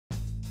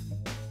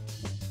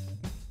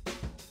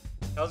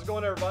How's it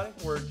going, everybody?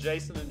 We're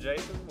Jason and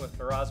Jason with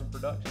Horizon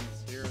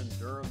Productions here in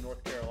Durham,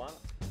 North Carolina.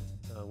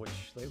 Which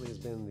lately has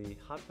been the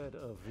hotbed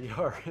of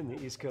VR in the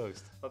East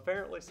Coast.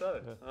 Apparently so.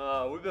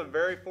 We've been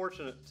very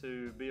fortunate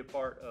to be a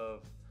part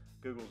of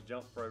Google's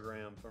JUMP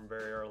program from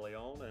very early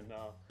on and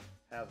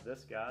have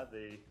this guy,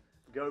 the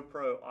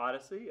GoPro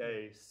Odyssey,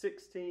 a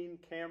 16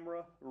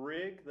 camera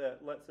rig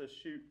that lets us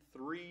shoot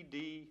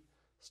 3D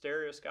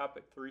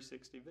stereoscopic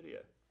 360 video.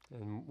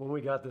 And when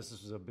we got this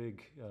was a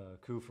big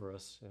coup for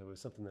us. It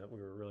was something that we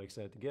were really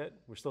excited to get.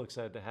 We're still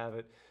excited to have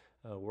it.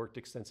 Worked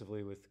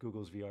extensively with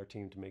Google's VR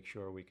team to make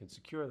sure we could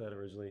secure that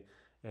originally,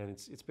 and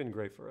it's been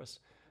great for us.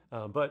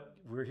 But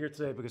we're here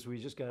today because we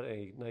just got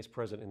a nice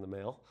present in the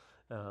mail.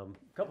 A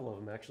couple of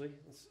them, actually.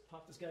 Let's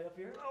pop this guy up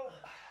here. Oh,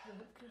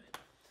 okay.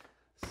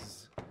 This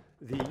is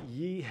the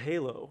Yi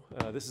Halo.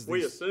 This is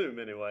we assume,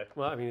 anyway.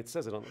 Well, I mean, it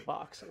says it on the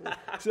box.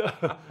 So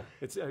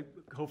it's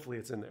hopefully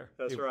it's in there.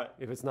 That's right.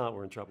 If it's not,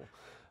 we're in trouble.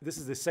 This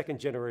is the second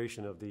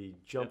generation of the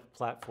JUMP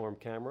platform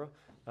camera.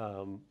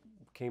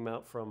 Came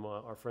out from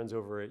our friends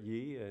over at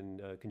Yi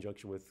in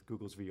conjunction with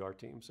Google's VR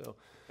team.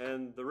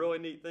 And the really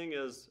neat thing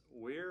is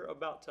we're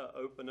about to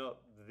open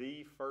up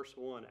the first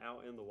one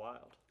out in the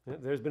wild. Yeah,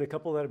 there's been a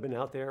couple that have been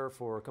out there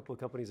for a couple of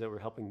companies that were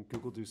helping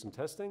Google do some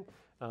testing,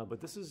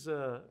 but this is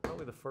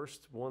probably the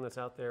first one that's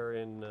out there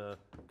in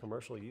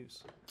commercial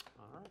use.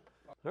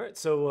 All right,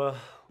 so I'm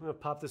going to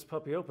pop this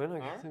puppy open. I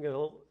got a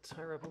little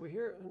tie wrap over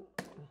here.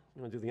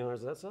 You want to do the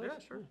honors of that side? Yeah,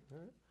 sure. All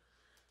right.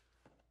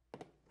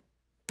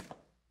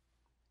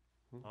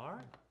 All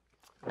right.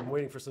 I'm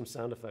waiting for some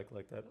sound effect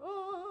like that.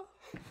 Oh!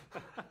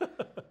 I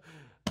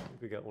think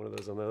we got one of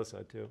those on the other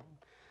side too.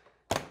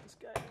 This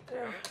guy right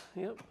there.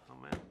 Yep. Oh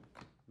man,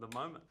 the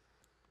moment.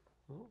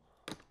 Oh.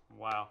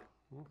 Wow.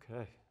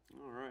 Okay.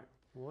 All right.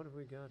 What have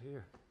we got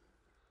here?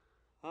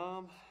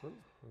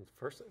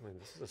 First, I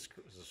mean, is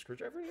a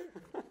screwdriver in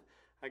here?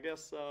 I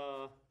guess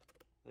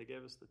they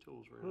gave us the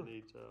tools we're gonna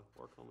need to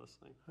work on this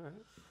thing. All right.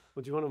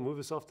 Well, do you want to move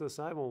this off to the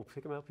side? We'll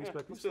pick them out piece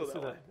by piece. Let's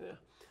do that. Yeah.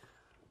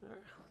 All right,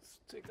 let's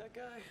take that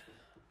guy,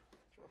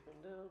 drop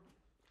him down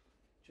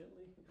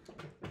gently.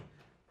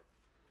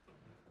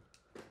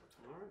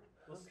 All right,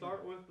 let's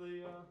start with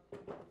the.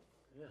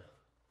 Yeah.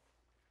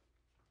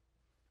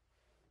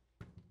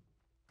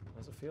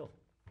 How's it feel?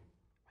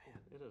 Man,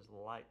 it is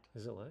light.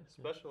 Is it light?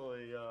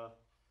 Especially, yeah.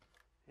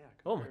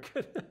 Oh my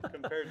goodness.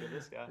 Compared to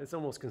this guy. It's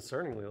almost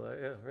concerningly light.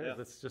 Yeah, right. Yeah.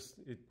 That's just.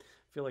 You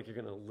feel like you're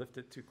gonna lift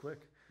it too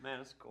quick. Man,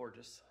 it's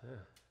gorgeous.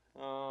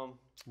 Yeah.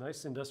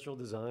 Nice industrial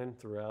design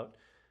throughout.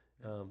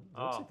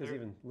 Looks like there's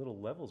even little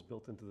levels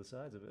built into the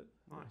sides of it.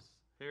 Nice.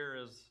 Here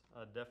is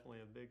definitely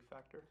a big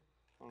factor.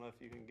 I don't know if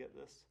you can get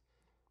this.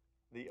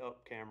 The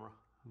up camera.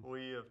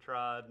 We have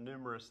tried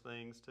numerous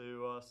things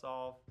to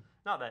solve,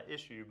 not that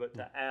issue, but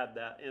to add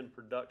that in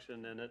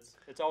production, and it's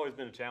always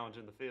been a challenge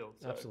in the field.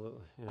 So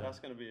absolutely. Yeah. That's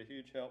going to be a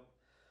huge help.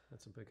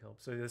 That's a big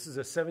help. So this is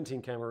a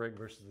 17 camera rig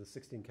versus the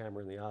 16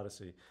 camera in the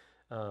Odyssey.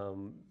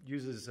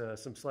 Uses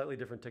some slightly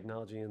different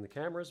technology in the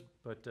cameras,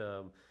 but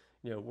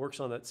works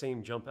on that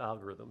same JUMP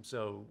algorithm.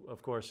 So,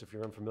 of course, if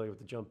you're unfamiliar with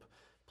the JUMP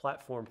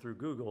platform through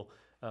Google,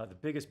 the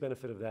biggest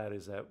benefit of that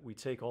is that we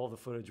take all the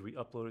footage, we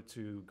upload it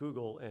to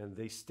Google, and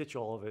they stitch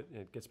all of it, and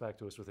it gets back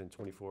to us within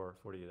 24,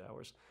 48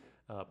 hours.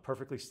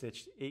 Perfectly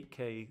stitched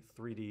 8K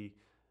 3D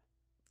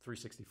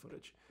 360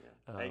 footage.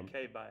 Yeah.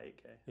 8K by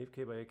 8K.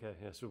 8K by 8K,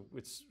 yeah. So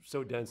it's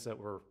so dense that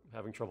we're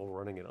having trouble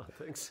running it on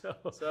things.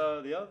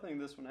 So the other thing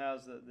this one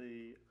has that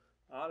the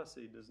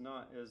Odyssey does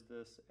not is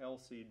this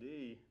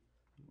LCD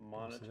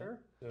monitor.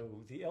 So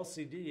the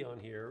LCD on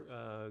here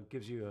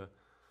gives you a,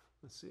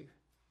 let's see,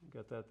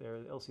 got that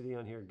there. The LCD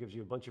on here gives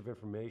you a bunch of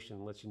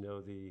information, lets you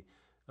know the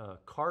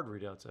card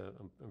readouts,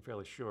 I'm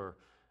fairly sure.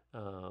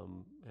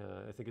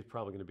 I think it's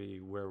probably going to be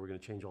where we're going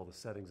to change all the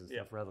settings and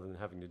stuff rather than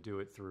having to do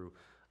it through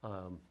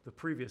the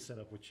previous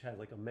setup, which had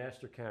like a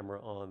master camera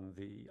on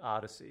the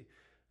Odyssey.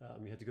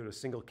 You had to go to a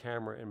single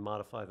camera and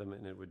modify them,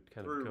 and it would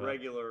kind of through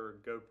regular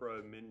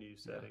GoPro menu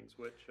settings,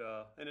 which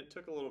and it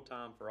took a little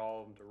time for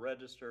all of them to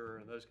register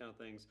and those kind of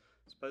things.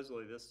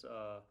 Supposedly, this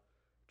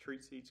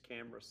treats each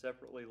camera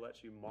separately,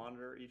 lets you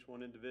monitor each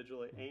one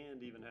individually,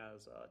 and even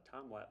has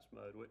time lapse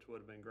mode, which would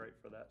have been great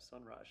for that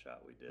sunrise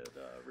shot we did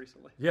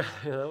recently. Yeah,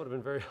 that would have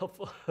been very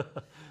helpful. I'm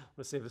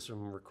gonna save this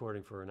from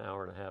recording for an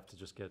hour and a half to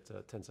just get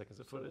 10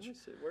 seconds of footage. Let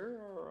me see, where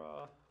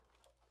are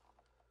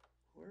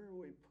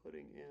we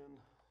putting in?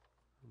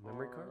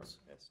 Memory cards?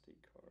 SD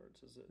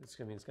cards, is it? It's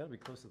got to be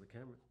close to the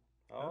camera.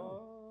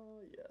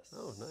 Oh, yes.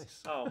 Oh,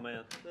 nice. Oh,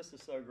 man, this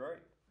is so great.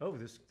 Oh,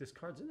 this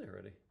card's in there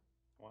already.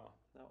 Wow,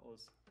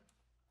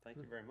 thank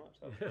you very much.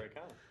 That was very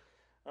kind.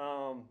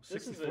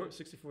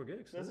 64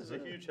 gigs. This is a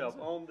huge help.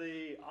 On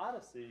the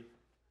Odyssey,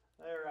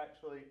 they're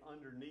actually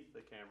underneath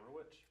the camera,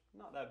 which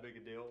not that big a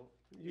deal.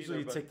 Usually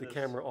you take the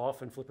camera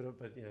off and flip it up,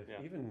 but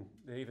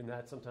even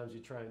that, sometimes you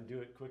try and do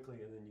it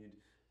quickly and then you'd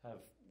have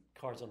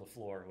cards on the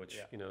floor, which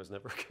is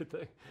never a good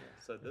thing.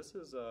 Yeah. So this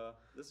is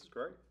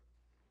great.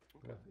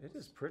 Okay. Yeah, it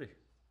is pretty.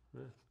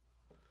 Yeah.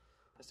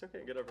 I still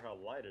can't get over how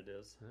light it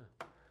is.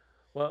 Yeah.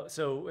 Well,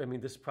 so I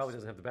mean, this probably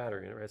doesn't have the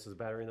battery in it, right? So the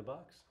battery in the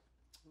box.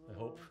 I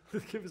hope.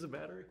 Give us a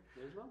battery.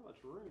 There's not much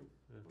room.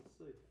 Yeah. Let's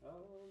see.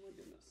 Oh my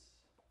goodness.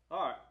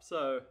 All right,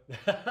 so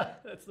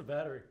That's the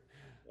battery.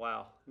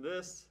 wow,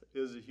 this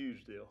is a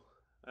huge deal.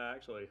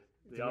 Actually,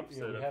 the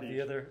opposite we of have huge.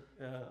 the other.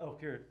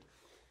 Here.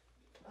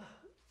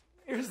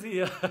 Here's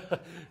the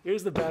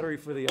here's the battery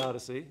for the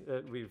Odyssey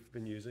that we've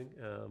been using.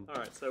 All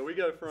right, so we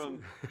go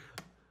from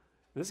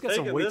This got some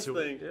taking weight this to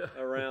thing it.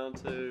 Yeah. around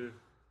to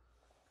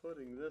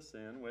putting this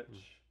in,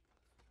 which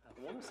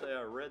I want to say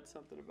I read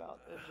something about.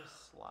 It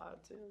just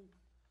slides in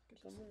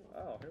somewhere.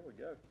 Oh, here we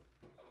go.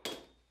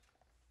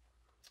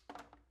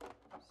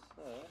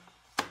 So,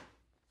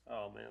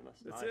 oh man,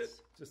 that's That's nice. it.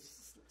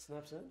 Just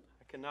snaps in.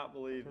 I cannot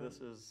believe this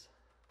is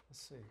Let's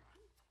see.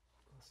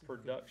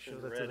 production Show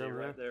that to ready them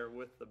right there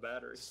with the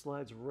battery.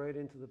 Slides right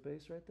into the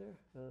base right there,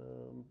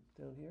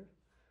 down here.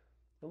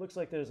 It looks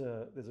like there's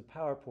a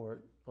power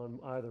port on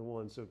either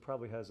one, so it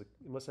probably has it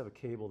must have a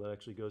cable that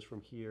actually goes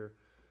from here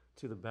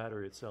to the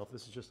battery itself.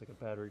 This is just like a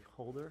battery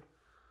holder.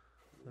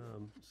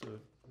 So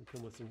we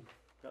come with some.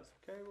 Got some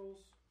cables.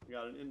 We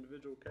got an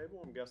individual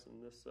cable. I'm guessing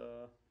this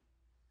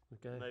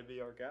Okay. may be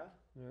our guy.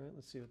 All right.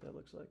 Let's see what that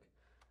looks like.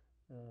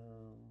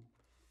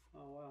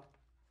 Oh wow!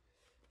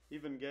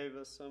 Even gave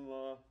us some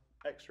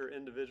extra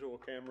individual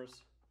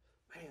cameras.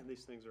 Man,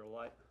 these things are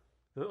light.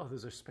 Oh,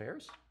 those are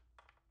spares.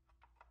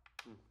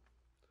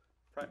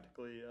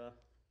 Practically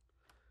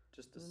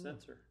just a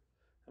sensor.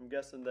 I'm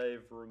guessing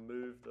they've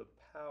removed the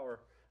power.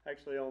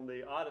 Actually, on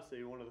the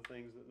Odyssey, one of the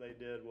things that they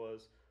did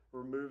was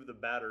remove the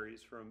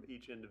batteries from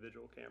each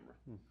individual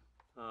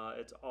camera.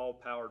 It's all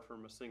powered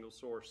from a single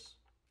source,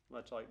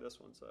 much like this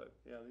one. So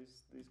yeah,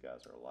 these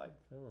guys are light.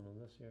 Failing on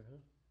this here,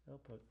 huh?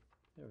 Output.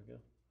 There we go.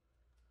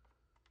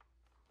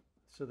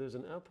 So there's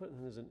an output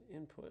and there's an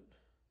input.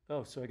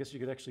 Oh, so I guess you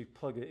could actually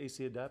plug an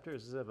AC adapter.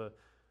 Does this have a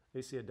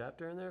AC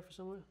adapter in there for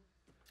somewhere?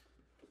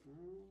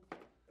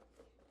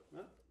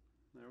 Yeah,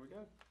 there we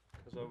go.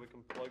 So we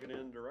can plug it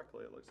in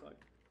directly. It looks like.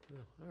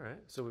 Oh, all right.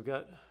 So we've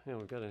got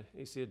an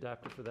AC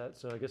adapter for that.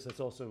 So I guess that's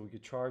also we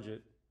could charge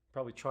it.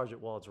 Probably charge it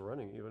while it's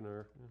running, even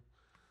or.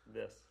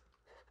 This.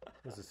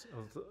 Is this,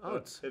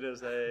 it's It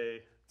is a.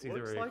 It's either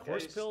looks a like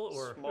horse pill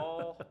or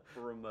small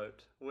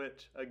remote,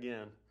 which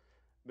again,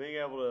 being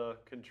able to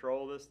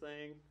control this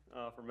thing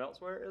from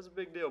elsewhere is a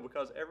big deal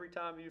because every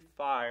time you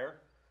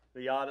fire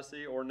the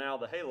Odyssey or now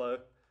the Halo,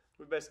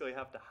 we basically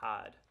have to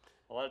hide.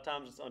 A lot of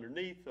times it's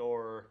underneath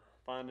or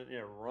finding,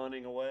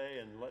 running away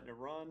and letting it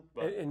run.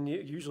 But and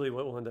usually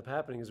what will end up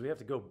happening is we have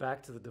to go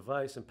back to the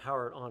device and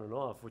power it on and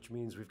off, which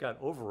means we've got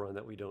overrun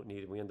that we don't need,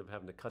 and we end up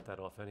having to cut that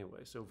off anyway.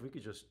 So if we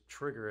could just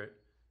trigger it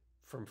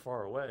from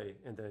far away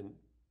and then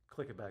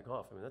click it back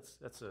off, I mean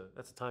that's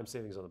a time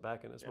savings on the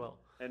back end as well.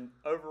 And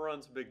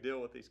overrun's a big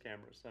deal with these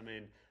cameras. I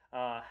mean,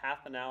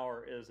 half an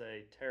hour is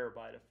a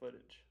terabyte of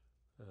footage.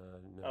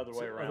 No. Other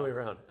way around. Other way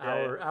around. Yeah,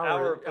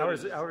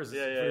 Hours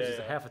footage. is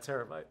a half a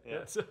terabyte. Yeah.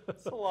 So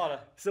It's a lot of.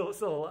 still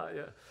a lot,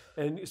 yeah.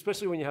 And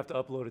especially when you have to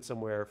upload it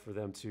somewhere for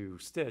them to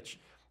stitch,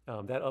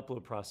 that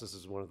upload process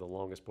is one of the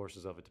longest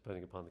portions of it,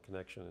 depending upon the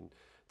connection. And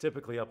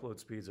typically, upload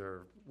speeds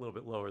are a little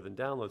bit lower than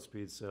download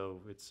speeds,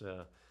 so it's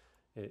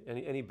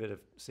any bit of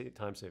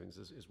time savings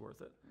is worth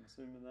it. I'm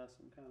assuming that's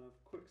some kind of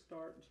quick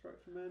start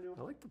instruction manual.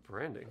 I like the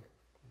branding.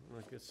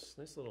 Like it's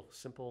nice little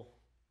simple.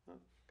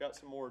 Got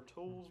some more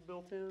tools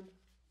built in.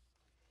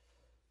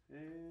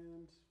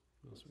 And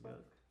What else we got?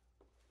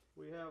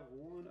 we have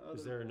one other.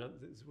 Is there another?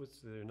 What's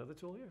there another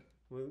tool here?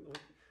 We'll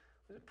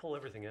pull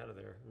everything out of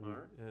there, All right.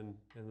 and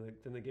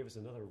then they gave us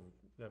another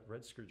that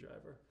red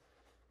screwdriver.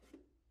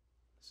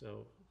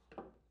 So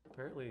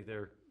apparently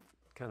they're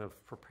kind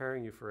of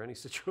preparing you for any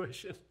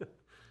situation.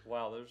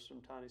 Wow, there's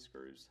some tiny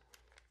screws.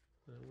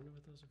 I wonder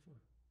what those are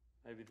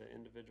for. Maybe the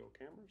individual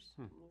cameras.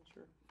 I'm not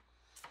sure.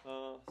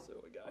 Let's see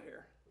what we got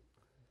here.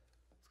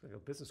 It's like a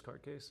business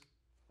card case.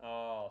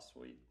 Oh,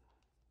 sweet.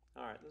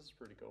 All right, this is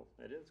pretty cool.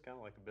 It is kind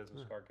of like a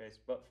business card case,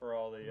 but for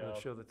all the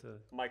Show that to.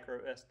 micro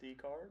SD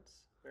cards.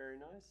 Very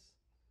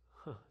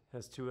nice.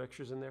 Has 2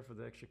 extras in there for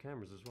the extra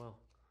cameras as well.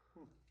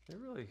 They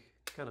really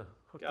kind of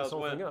hooked Guys this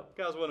whole went, thing up.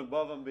 guys went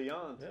above and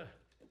beyond. Yeah.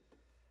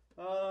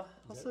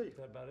 Let's Is see.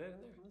 that about it in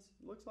there? This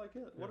looks like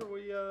it. Yeah. What are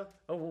we? Oh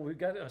well, we've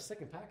got a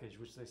second package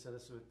which they sent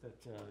us with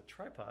that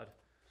tripod.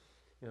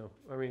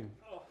 I mean,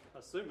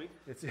 Assuming.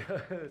 it's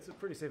it's a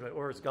pretty safe,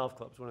 or it's golf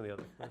clubs, one or the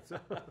other.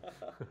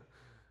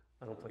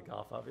 I don't play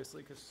golf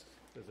obviously because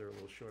they're a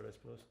little short, I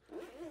suppose.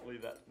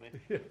 Leave that to me.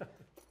 Yeah.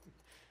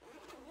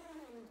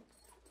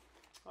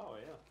 Oh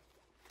yeah.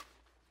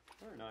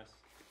 Very nice.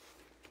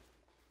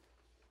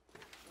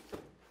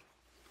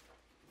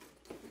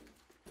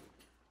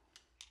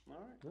 All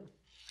right.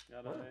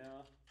 Yeah. Got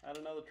add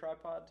another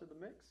tripod to the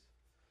mix.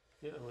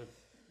 Yeah, with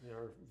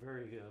our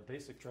very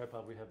basic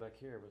tripod we have back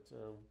here, but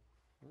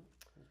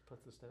let's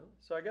put this down.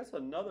 So I guess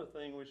another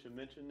thing we should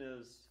mention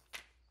is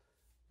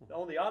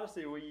on the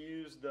Odyssey we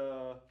used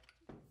the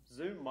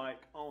zoom mic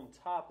on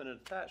top and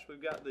attached.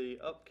 We've got the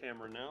up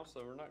camera now,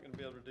 so we're not going to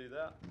be able to do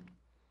that.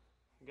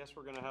 I guess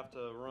we're going to have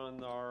to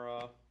run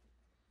our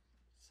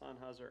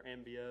Sennheiser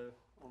Ambio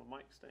on a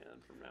mic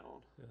stand from now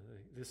on.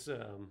 This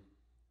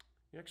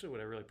Actually, what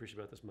I really appreciate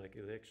about this mic,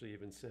 it actually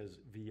even says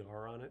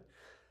VR on it,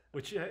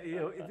 which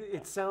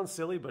it sounds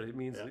silly, but it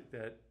means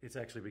that it's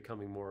actually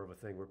becoming more of a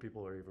thing where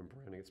people are even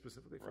branding it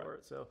specifically for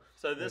it. So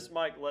this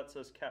mic lets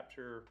us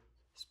capture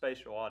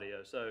spatial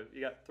audio. So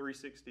you got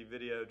 360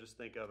 video. Just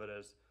think of it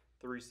as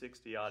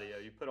 360 audio.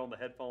 You put on the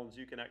headphones,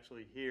 you can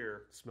actually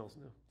hear. It smells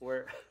new.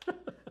 Where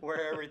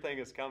everything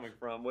is coming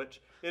from,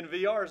 which in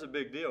VR is a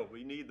big deal.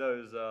 We need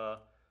those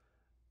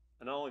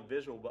not only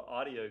visual but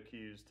audio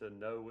cues to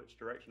know which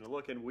direction to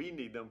look, and we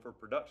need them for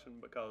production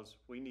because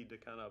we need to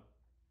kind of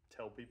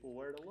tell people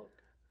where to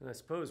look. And I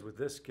suppose with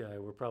this guy,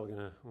 we're probably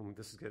gonna, when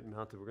this is getting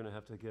mounted, we're gonna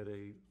have to get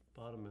a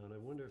bottom mount. I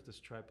wonder if this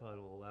tripod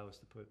will allow us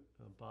to put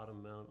a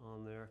bottom mount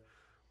on there.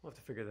 We'll have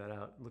to figure that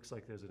out. It looks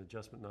like there's an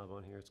adjustment knob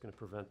on here. It's going to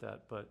prevent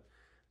that, but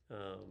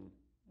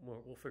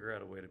we'll figure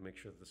out a way to make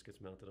sure that this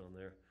gets mounted on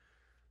there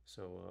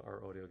so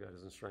our audio guy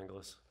doesn't strangle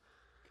us.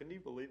 Can you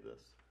believe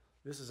this?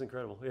 This is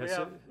incredible. Yeah, we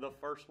have the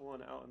first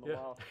one out in the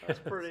wild. That's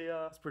pretty.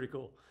 That's pretty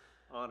cool.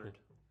 Honored.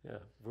 Yeah,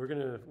 we're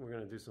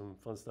gonna do some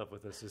fun stuff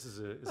with this. This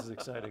is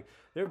exciting.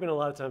 There have been a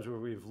lot of times where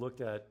we've looked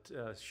at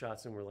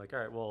shots and we're like, all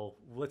right, well,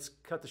 let's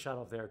cut the shot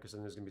off there because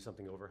then there's gonna be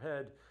something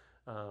overhead,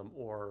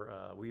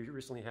 or we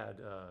recently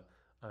had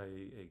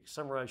a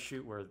sunrise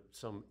shoot where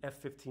some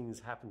F-15s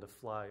happened to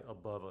fly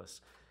above us.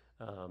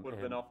 Would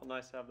have been awful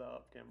nice to have that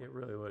up camera. It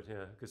really would,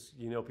 yeah, because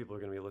people are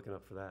going to be looking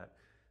up for that.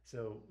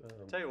 So,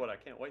 I'll tell you what I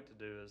can't wait to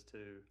do is to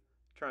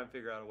try and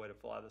figure out a way to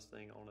fly this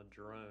thing on a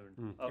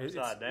drone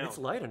upside down. It's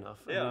light enough.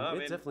 Yeah, I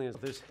mean, it definitely is.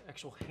 There's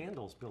actual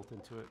handles built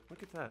into it.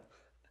 Look at that.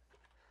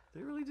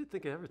 They really did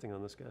think of everything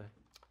on this guy.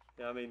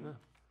 Yeah, I mean,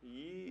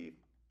 you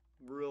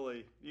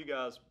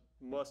guys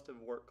must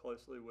have worked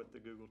closely with the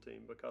Google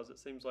team because it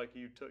seems like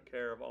you took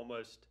care of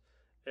almost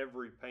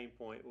every pain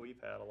point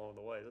we've had along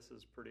the way. This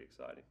is pretty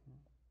exciting.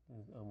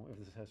 If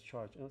this has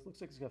charge. And it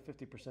looks like it's got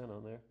 50%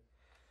 on there.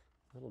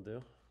 That'll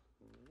do.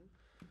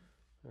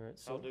 All right.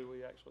 So how do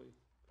we actually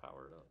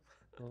power it up?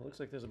 Well, it looks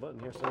like there's a button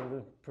here, so I'm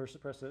going to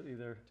press it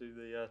either. Do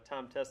the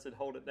time-tested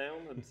hold it down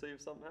and see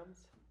if something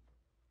happens?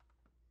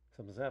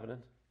 Something's happening.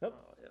 Yep.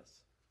 Oh,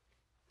 yes.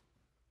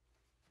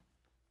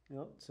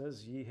 Well, it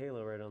says Ye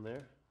Halo right on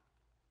there.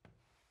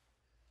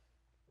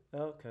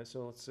 Okay,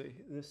 so let's see.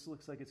 This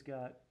looks like it's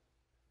got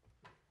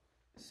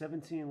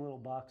 17 little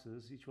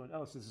boxes. Each one,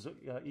 so this is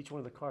each one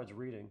of the cards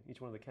reading.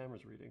 Each one of the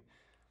cameras reading.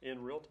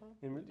 In real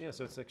time? Yeah,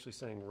 so it's actually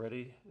saying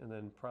ready and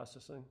then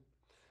processing.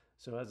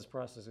 So as it's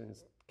processing,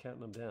 it's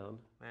counting them down.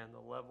 Man, the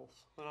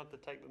levels. I don't have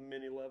to take the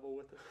mini level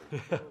with it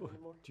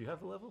anymore. Do you have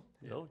the level?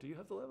 Yeah. No, do you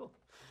have the level?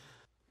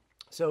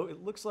 So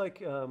it looks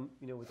like,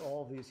 with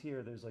all these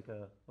here, there's like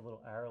a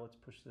little arrow. Let's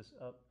push this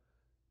up.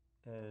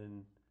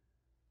 And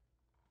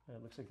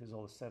it looks like there's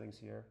all the settings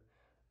here.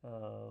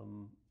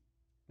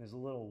 There's a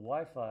little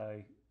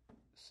Wi-Fi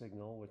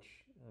signal, which,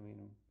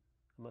 I'm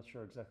not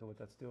sure exactly what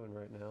that's doing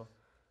right now.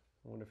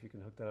 I wonder if you can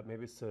hook that up.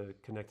 Maybe it's to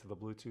connect to the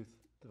Bluetooth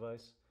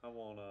device. I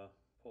won't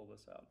pull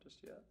this out just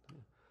yet.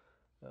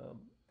 Yeah.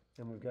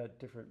 And we've got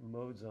different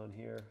modes on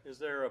here. Is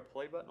there a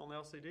play button on the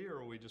LCD, or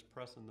are we just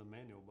pressing the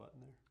manual button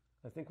there?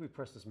 I think we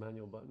pressed this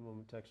manual button when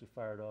we actually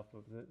fire it off.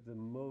 But the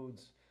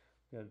modes,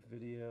 we got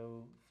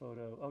video,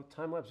 photo,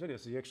 time-lapse video.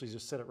 So you actually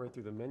just set it right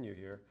through the menu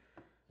here.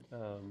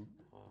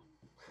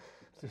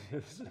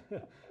 It's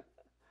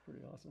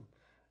pretty awesome.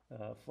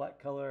 Flat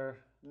color.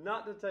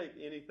 Not to take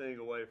anything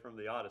away from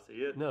the Odyssey.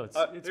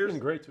 It's been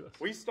great to us.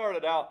 We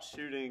started out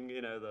shooting,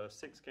 the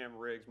 6-camera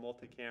rigs,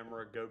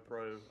 multi-camera,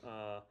 GoPro,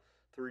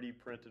 3D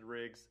printed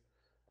rigs.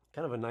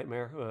 Kind of a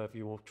nightmare if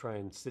you won't try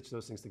and stitch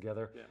those things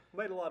together. Yeah,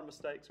 made a lot of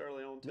mistakes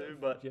early on too,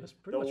 but yes,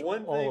 the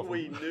one thing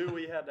we knew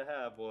we had to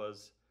have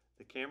was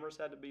the cameras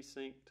had to be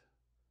synced.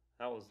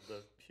 That was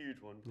the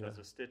huge one because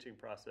the stitching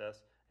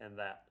process and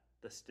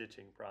the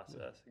stitching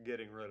process,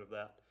 getting rid of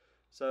that.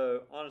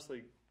 So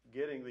honestly,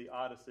 getting the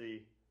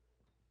Odyssey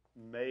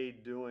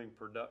made doing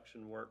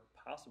production work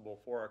possible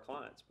for our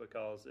clients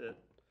because it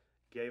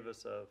gave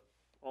us a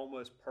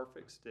almost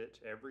perfect stitch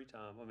every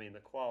time. The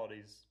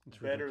quality's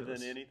better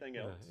than anything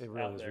else. It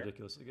really is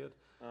ridiculously good.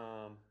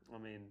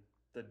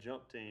 The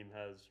jump team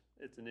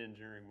it's an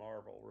engineering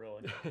marvel,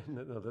 really.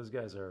 No, those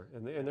guys are,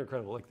 and they're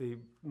incredible. Like the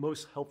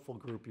most helpful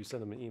group, you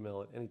send them an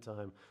email at any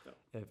time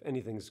if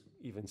anything's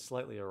even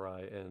slightly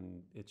awry,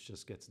 and it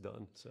just gets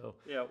done. So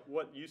yeah,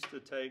 what used to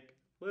take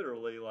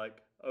literally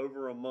like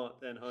over a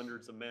month and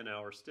hundreds of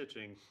man-hours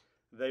stitching,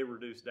 they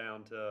reduced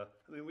down to,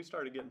 we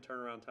started getting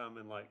turnaround time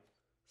in like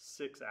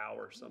 6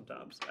 hours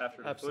sometimes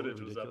after the footage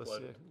was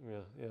uploaded.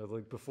 Yeah.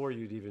 Like before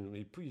you'd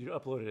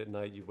upload it at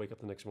night, you'd wake up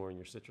the next morning,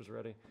 your stitch was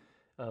ready.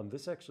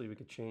 This actually, we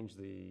could change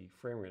the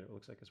frame rate, it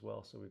looks like, as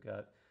well. So we've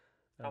got...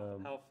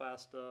 how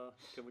fast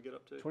can we get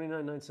up to?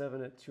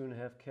 29.97 at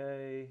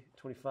 2.5K,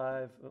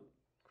 25... Oh,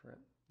 crap.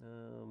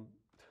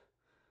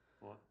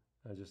 What?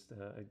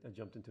 I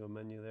jumped into a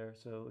menu there.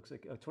 So it looks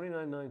like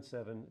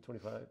 29.97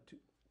 25,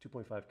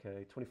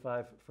 2.5K,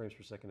 25 frames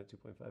per second at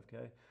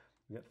 2.5K.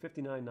 We got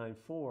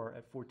 59.94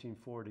 at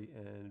 1440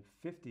 and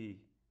 50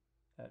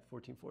 at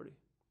 1440.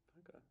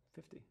 Okay.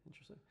 50,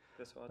 interesting.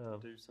 Guess I'll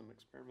have to do some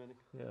experimenting.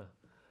 Yeah.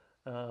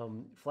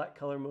 Flat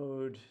color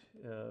mode,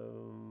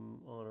 on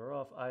or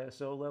off.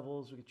 ISO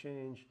levels we could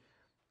change.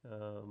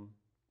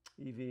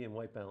 EV and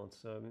white balance.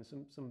 So I mean,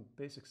 some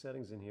basic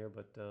settings in here,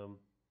 but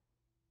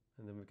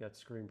and then we've got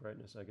screen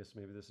brightness. I guess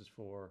maybe this is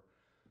for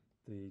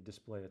the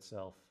display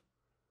itself.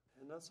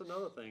 And that's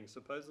another thing.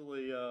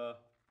 Supposedly, the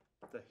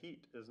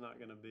heat is not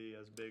going to be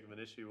as big of an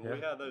issue. When we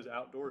Yeah. had those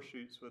outdoor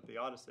shoots with the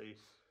Odyssey,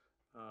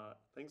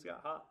 things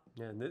got hot.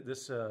 Yeah, and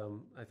this,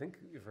 I think,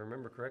 if I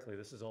remember correctly,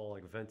 this is all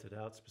like vented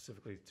out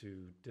specifically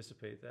to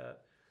dissipate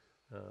that.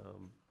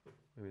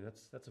 I mean,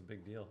 that's a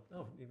big deal.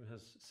 Oh, it even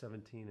has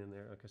 17 in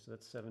there. Okay, so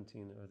that's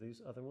 17. Are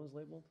these other ones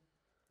labeled?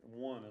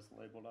 One is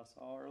labeled. I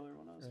saw earlier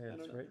when I was Yeah,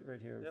 spinning it's it.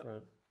 right here in Yep.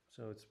 front.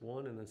 So it's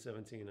 1 and then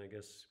 17, I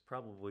guess,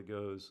 probably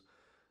goes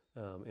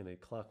in a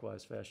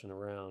clockwise fashion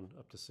around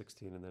up to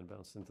 16 and then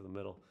bounced into the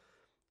middle.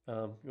 You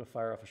want to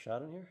fire off a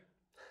shot in here?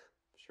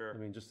 Sure. I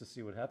mean, just to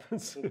see what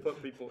happens. We'll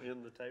put people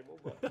in the table,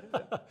 but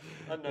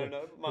I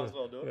know, but might as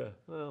well do it. Yeah,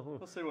 well,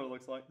 We'll see what it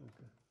looks like.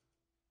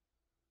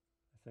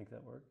 I think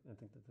that worked. I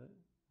think that's it.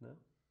 No?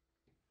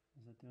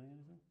 Is that doing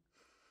anything?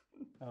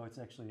 Oh, it's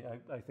actually,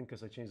 I think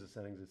because I changed the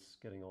settings, it's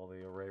getting all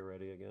the array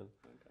ready again.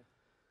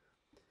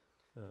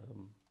 Okay.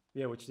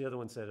 Yeah, which the other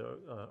one said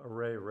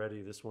array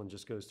ready. This one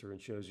just goes through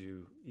and shows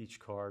you each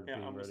card Yeah,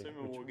 being I'm ready.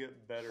 assuming which- we'll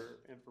get better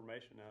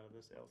information out of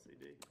this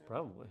LCD. Yeah.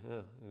 Probably,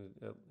 yeah.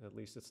 At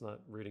least it's not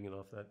reading it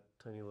off that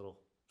tiny little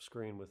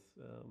screen with,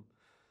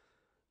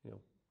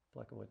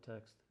 black and white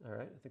text. All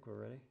right, I think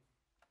we're ready.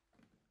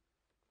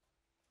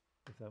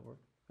 If that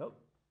worked. Oh,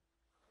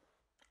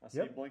 I see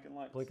Yep. blinking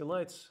lights. blinking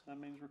lights. That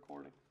means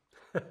recording.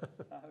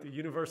 The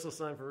universal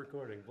sign for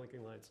recording,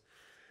 blinking lights.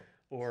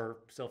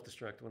 Or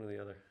self-destruct, one or the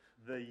other.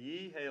 The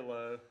Yi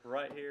Halo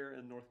right here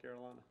in North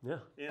Carolina. Yeah,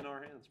 In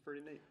our hands.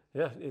 Pretty neat.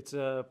 yeah, it's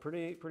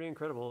pretty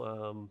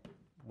incredible.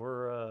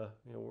 We're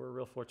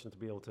real fortunate to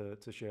be able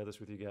to share this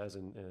with you guys,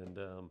 and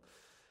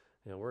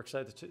we're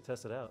excited to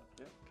test it out.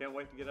 Yeah. Can't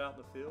wait to get out in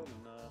the field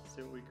and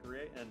see what we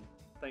create. And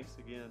thanks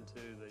again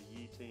to the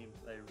Yi team.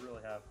 They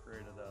really have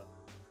created a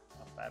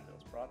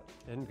fabulous product.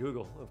 And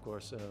Google, of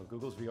course,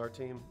 Google's VR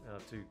team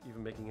to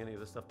even making any of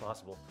this stuff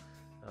possible.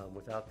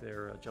 Without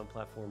their jump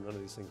platform, none of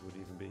these things would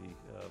even be,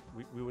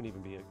 we wouldn't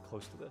even be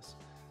close to this.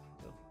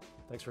 So,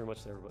 thanks very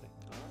much to everybody.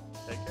 All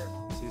right. Take care.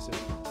 See you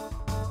soon.